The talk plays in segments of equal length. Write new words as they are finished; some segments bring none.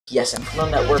Yes, Infernal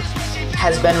Network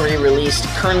has been re-released.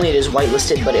 Currently it is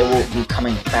whitelisted, but it will be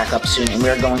coming back up soon, and we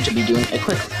are going to be doing a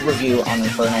quick review on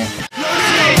Infernal.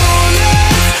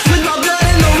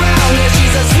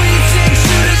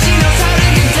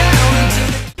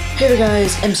 Hey there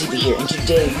guys, MCPE here, and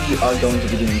today we are going to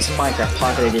be doing some Minecraft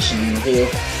Pocket Edition review.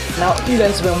 Now, if you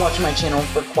guys have been watching my channel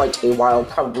for quite a while,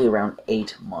 probably around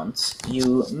 8 months,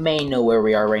 you may know where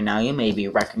we are right now. You may be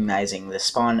recognizing this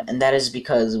spawn, and that is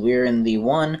because we're in the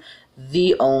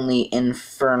only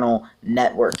Infernal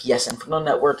Network. Yes, Infernal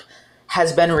Network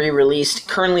has been re-released.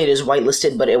 Currently it is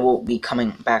whitelisted, but it will be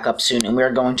coming back up soon, and we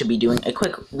are going to be doing a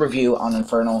quick review on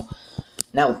Infernal.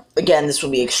 Now, again, this will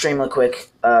be extremely quick.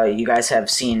 You guys have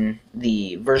seen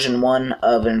the version 1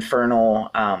 of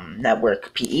Infernal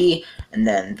Network PE, and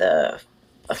then the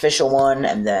official one,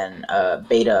 and then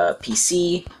beta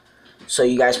PC. So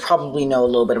you guys probably know a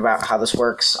little bit about how this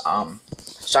works.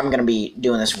 So I'm going to be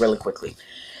doing this really quickly.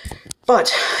 But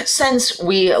since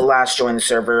we last joined the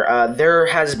server, there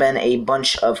has been a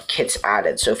bunch of kits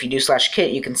added. So if you do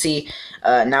 /kit, you can see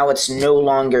now it's no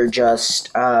longer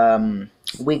just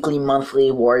weekly, monthly,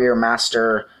 warrior,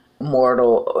 master,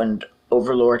 immortal, and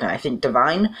overlord, and I think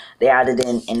divine. They added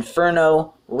in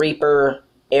Inferno, Reaper,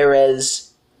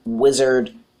 Ares,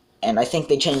 Wizard, and I think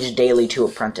they changed daily to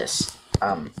apprentice.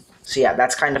 So yeah,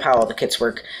 that's kind of how all the kits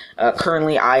work.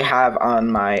 Currently I have on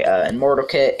my immortal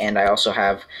kit, and I also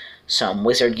have some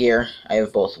wizard gear. I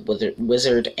have both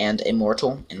wizard and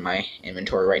immortal in my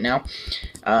inventory right now.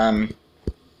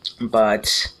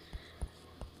 But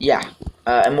yeah,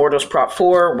 immortal's prop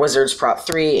 4, wizard's prop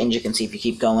 3, and you can see if you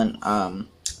keep going,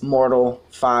 immortal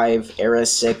 5,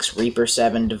 Ares 6, Reaper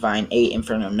 7, divine 8,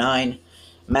 Inferno 9,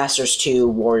 master's 2,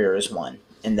 warrior is 1,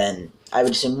 and then I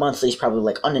would assume monthly's probably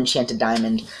like unenchanted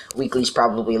diamond, weekly's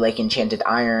probably like enchanted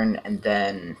iron, and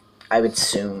then I would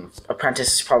assume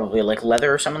apprentice is probably like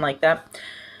leather or something like that.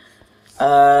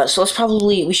 So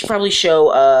we should probably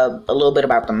show a little bit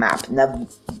about the map. Now,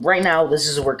 right now, this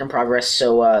is a work in progress,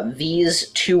 so these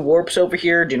 2 warps over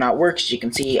here do not work. As you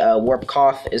can see, Warp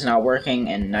Koth is not working,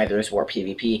 and neither is Warp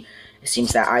PvP. It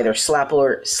seems that either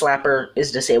Slapper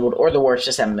is disabled, or the warps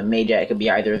just haven't been made yet. It could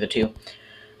be either of the two.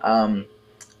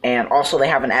 And also, they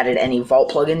haven't added any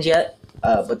Vault plugins yet,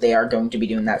 but they are going to be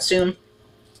doing that soon.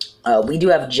 We do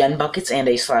have gen buckets and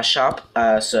a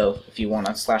 /shop, so if you want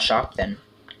a /shop, then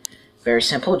very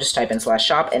simple, just type in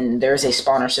 /shop, and there's a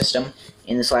spawner system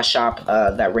in the /shop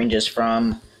that ranges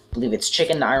from, I believe it's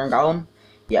chicken to iron golem.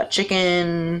 Yeah,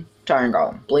 chicken to iron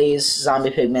golem. Blaze,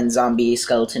 zombie pigman, zombie,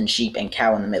 skeleton, sheep, and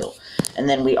cow in the middle. And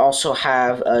then we also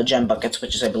have gem buckets,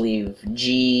 which is, I believe,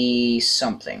 G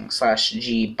something,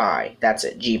 /G buy. That's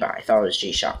it, G buy. I thought it was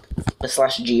G shop. The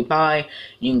 /G buy,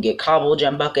 you can get cobble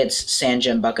gem buckets, sand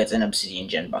gem buckets, and obsidian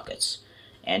gem buckets.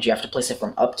 And you have to place it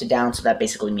from up to down, so that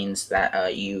basically means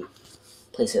that you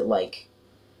place it like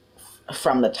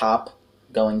from the top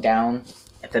going down,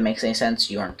 if that makes any sense.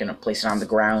 You aren't going to place it on the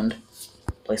ground,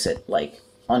 place it like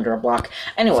under a block.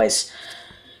 Anyways,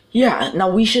 yeah, now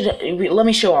let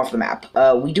me show off the map.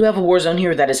 We do have a war zone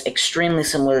here that is extremely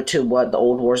similar to what the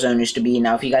old war zone used to be.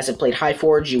 Now, if you guys have played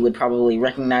Highforge, you would probably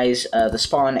recognize the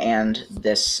spawn and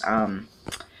this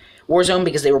war zone,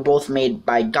 because they were both made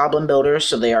by Goblin builders,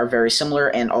 so they are very similar.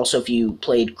 And also, if you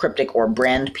played Cryptic or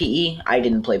Brand PE, I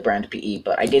didn't play Brand PE,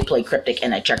 but I did play Cryptic,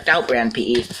 and I checked out Brand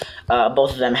PE.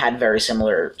 Both of them had very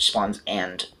similar spawns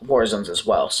and war zones as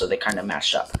well, so they kind of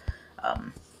matched up.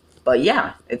 But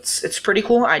yeah, it's pretty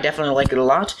cool. I definitely like it a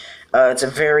lot. It's a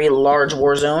very large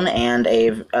war zone and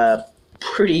a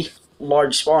pretty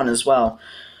large spawn as well.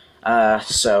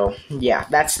 So yeah,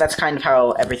 that's kind of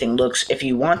how everything looks. If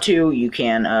you want to, you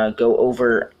can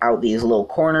go out these little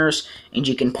corners, and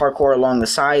you can parkour along the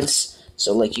sides.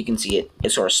 So like you can see,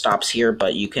 it sort of stops here,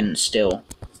 but you can still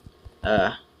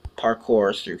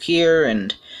parkour through here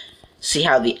and see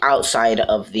how the outside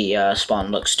of the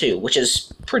spawn looks too, which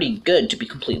is pretty good, to be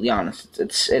completely honest.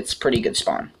 It's pretty good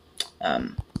spawn.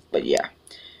 But yeah.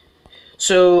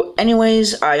 So,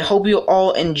 anyways, I hope you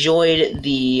all enjoyed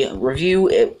the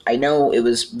review. I know it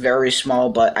was very small,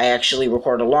 but I actually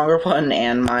recorded a longer one,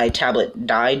 and my tablet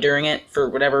died during it for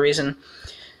whatever reason.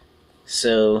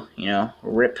 So, you know,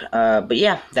 rip. But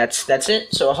yeah, that's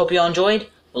it. So I hope you all enjoyed.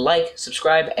 Like,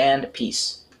 subscribe, and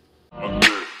peace.